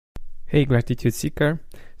Hey, Gratitude Seeker.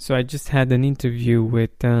 So I just had an interview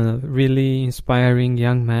with a really inspiring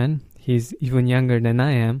young man. He's even younger than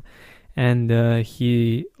I am, and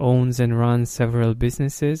he owns and runs several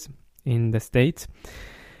businesses in the States.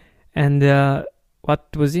 And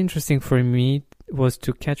what was interesting for me was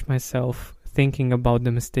to catch myself thinking about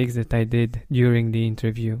the mistakes that I did during the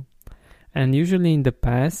interview. And usually in the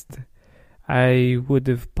past, I would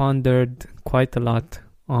have pondered quite a lot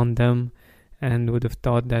on them and would have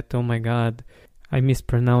thought that, oh my God, I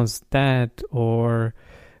mispronounced that, or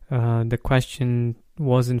the question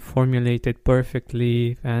wasn't formulated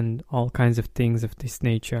perfectly, and all kinds of things of this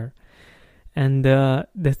nature. And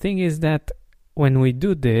the thing is that when we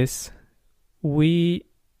do this, we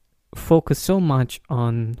focus so much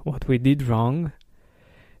on what we did wrong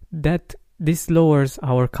that this lowers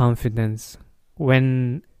our confidence.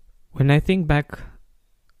 When I think back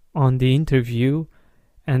on the interview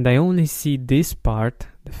and I only see this part,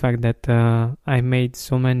 the fact that I made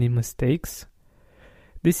so many mistakes,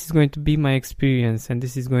 this is going to be my experience, and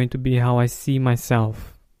this is going to be how I see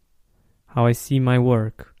myself, how I see my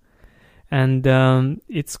work. And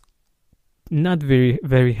it's not very,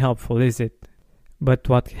 very helpful, is it? But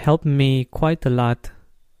what helped me quite a lot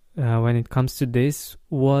when it comes to this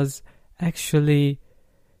was actually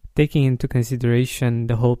taking into consideration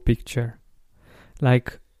the whole picture.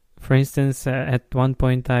 Like, for instance, at one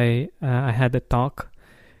point I had a talk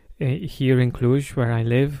here in Cluj, where I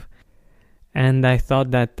live, and I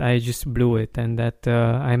thought that I just blew it, and that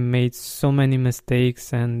I made so many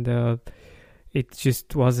mistakes, and it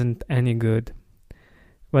just wasn't any good.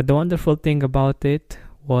 But the wonderful thing about it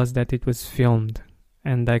was that it was filmed,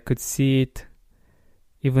 and I could see it,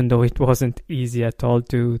 even though it wasn't easy at all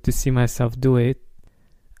to see myself do it.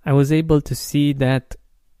 I was able to see that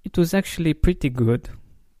it was actually pretty good,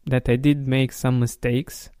 that I did make some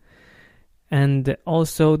mistakes, and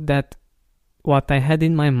also that what I had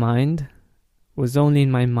in my mind was only in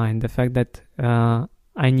my mind. The fact that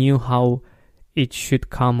I knew how it should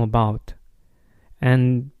come about,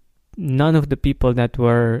 and none of the people that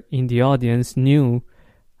were in the audience knew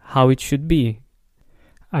how it should be.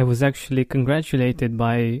 I was actually congratulated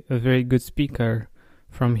by a very good speaker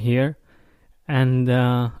from here, and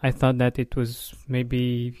I thought that it was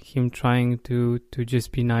maybe him trying to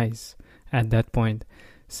just be nice at that point.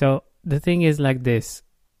 So the thing is like this.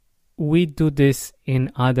 We do this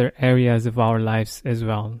in other areas of our lives as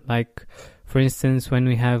well. Like, for instance, when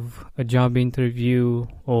we have a job interview,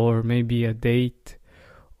 or maybe a date,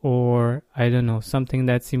 or I don't know, something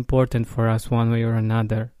that's important for us one way or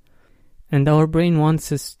another. And our brain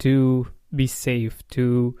wants us to be safe,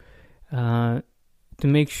 to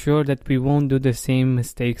make sure that we won't do the same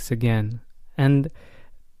mistakes again. And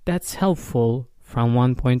that's helpful from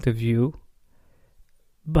one point of view,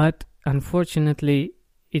 but unfortunately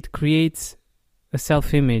it creates a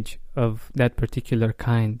self-image of that particular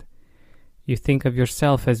kind. You think of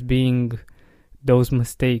yourself as being those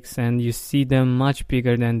mistakes, and you see them much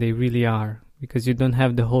bigger than they really are, because you don't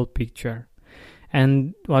have the whole picture.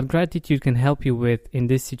 And what gratitude can help you with in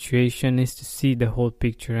this situation is to see the whole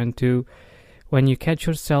picture, and to, when you catch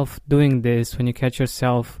yourself doing this, when you catch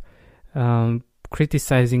yourself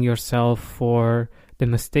criticizing yourself for the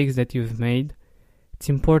mistakes that you've made, it's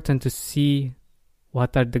important to see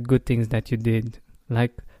what are the good things that you did.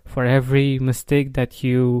 Like, for every mistake that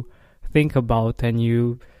you think about and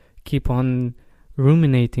you keep on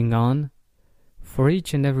ruminating on, for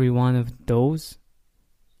each and every one of those,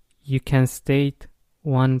 you can state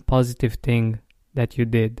one positive thing that you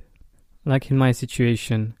did. Like in my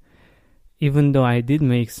situation, even though I did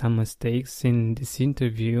make some mistakes in this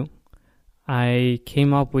interview, I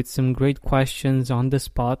came up with some great questions on the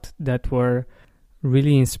spot that were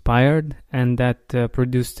really inspired, and that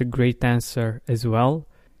produced a great answer as well.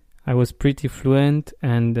 I was pretty fluent,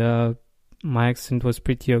 and my accent was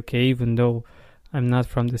pretty okay, even though I'm not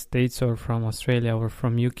from the States or from Australia or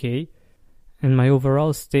from UK. And my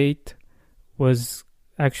overall state was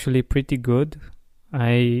actually pretty good.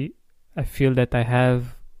 I feel that I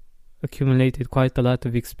have accumulated quite a lot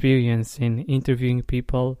of experience in interviewing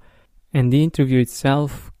people, and the interview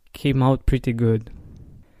itself came out pretty good.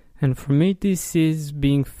 And for me, this is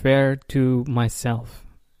being fair to myself,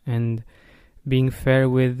 and being fair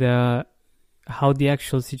with how the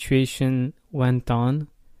actual situation went on,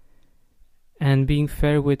 and being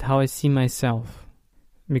fair with how I see myself.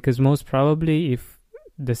 Because most probably, if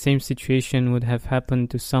the same situation would have happened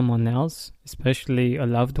to someone else, especially a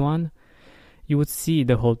loved one, you would see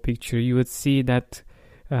the whole picture. You would see that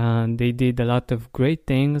they did a lot of great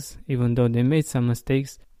things, even though they made some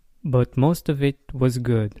mistakes, but most of it was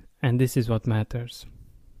good, and this is what matters.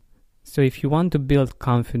 So if you want to build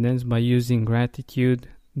confidence by using gratitude,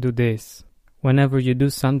 do this. Whenever you do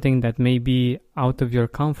something that may be out of your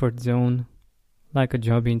comfort zone, like a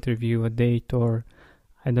job interview, a date, or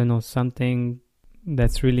I don't know, something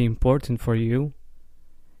that's really important for you,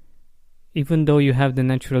 even though you have the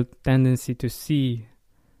natural tendency to see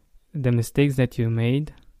the mistakes that you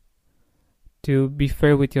made, to be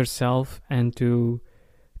fair with yourself and to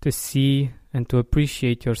see and to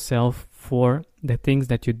appreciate yourself for the things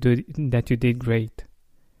that you did great.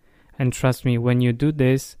 And trust me, when you do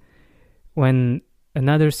this, when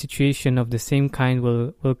another situation of the same kind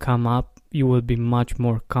will come up, you will be much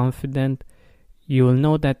more confident. You will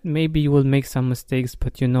know that maybe you will make some mistakes,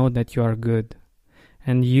 but you know that you are good.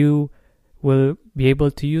 And you will be able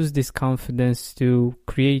to use this confidence to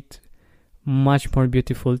create much more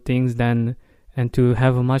beautiful things and to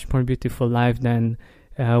have a much more beautiful life than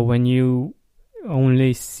when you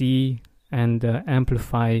only see and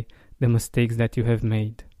amplify the mistakes that you have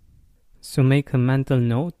made. So make a mental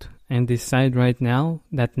note and decide right now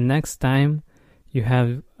that next time you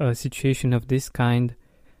have a situation of this kind,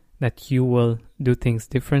 that you will do things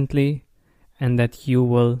differently and that you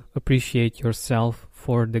will appreciate yourself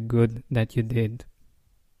for the good that you did.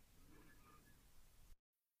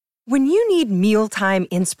 When you need mealtime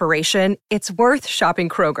inspiration, it's worth shopping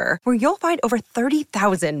Kroger, where you'll find over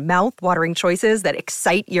 30,000 mouth-watering choices that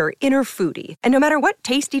excite your inner foodie. And no matter what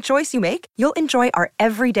tasty choice you make, you'll enjoy our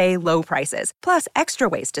everyday low prices, plus extra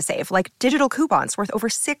ways to save, like digital coupons worth over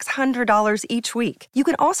 $600 each week. You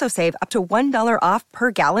can also save up to $1 off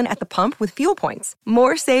per gallon at the pump with fuel points.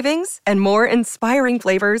 More savings and more inspiring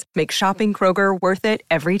flavors make shopping Kroger worth it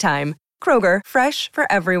every time. Kroger, fresh for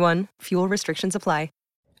everyone. Fuel restrictions apply.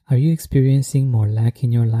 Are you experiencing more lack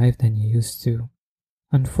in your life than you used to?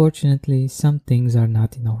 Unfortunately, some things are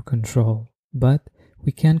not in our control, but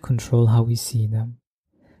we can control how we see them.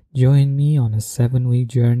 Join me on a 7-week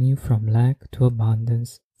journey from lack to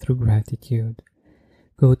abundance through gratitude.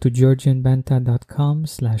 Go to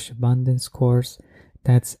georgianbenta.com/abundance course.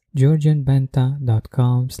 That's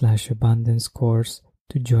georgianbenta.com/abundance course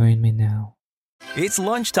to join me now. It's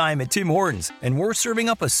lunchtime at Tim Hortons, and we're serving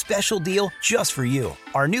up a special deal just for you.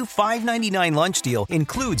 Our new $5.99 lunch deal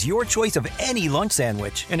includes your choice of any lunch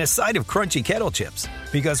sandwich and a side of crunchy kettle chips.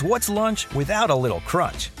 Because what's lunch without a little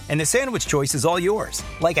crunch? And the sandwich choice is all yours,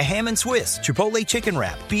 like a ham and Swiss, Chipotle chicken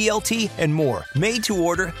wrap, BLT, and more, made to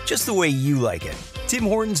order just the way you like it. Tim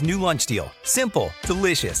Hortons' new lunch deal. Simple,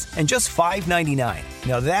 delicious, and just $5.99.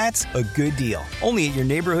 Now that's a good deal. Only at your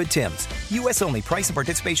neighborhood Tim's. U.S. only. Price and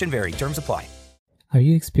participation vary. Terms apply. Are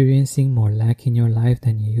you experiencing more lack in your life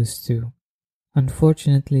than you used to?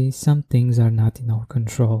 Unfortunately, some things are not in our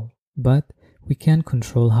control, but we can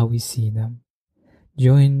control how we see them.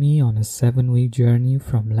 Join me on a 7-week journey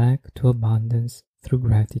from lack to abundance through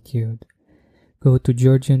gratitude. Go to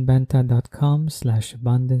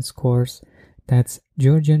georgianbenta.com/abundance course. That's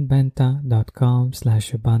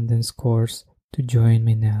georgianbenta.com/abundance course to join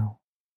me now.